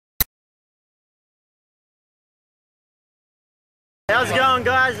going,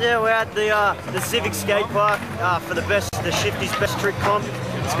 guys? Yeah, we're at the Civic Skate Park for the Shifty's Best Trick Comp.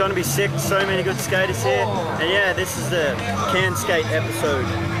 It's going to be sick. So many good skaters here. And yeah, this is the Can Skate episode.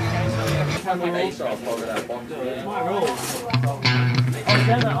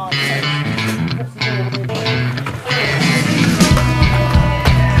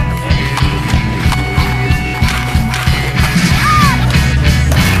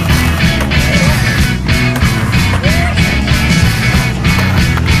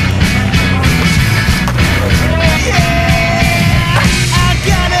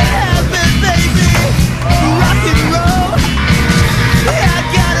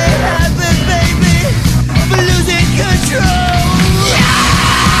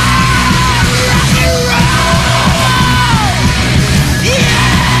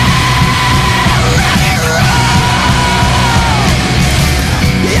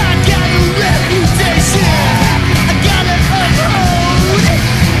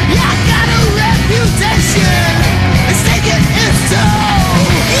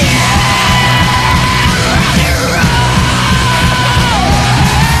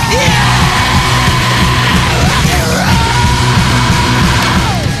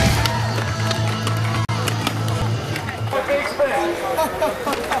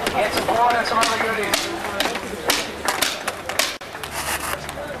 Get some corn and some other goodies.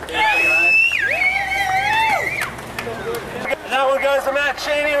 And that one goes to Matt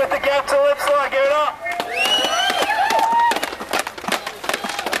Cheney with the gap to lip slide. Give it up.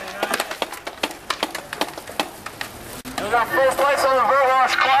 We got first place on the vert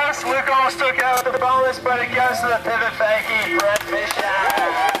wash class. Luke almost took out the bonus, but it goes to the pivot fakie, Brett Fisher.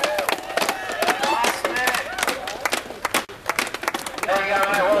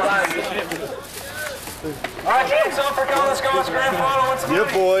 Alright, hands up for Collins Golf's grand final.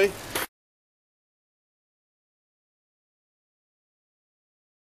 Yeah, boy.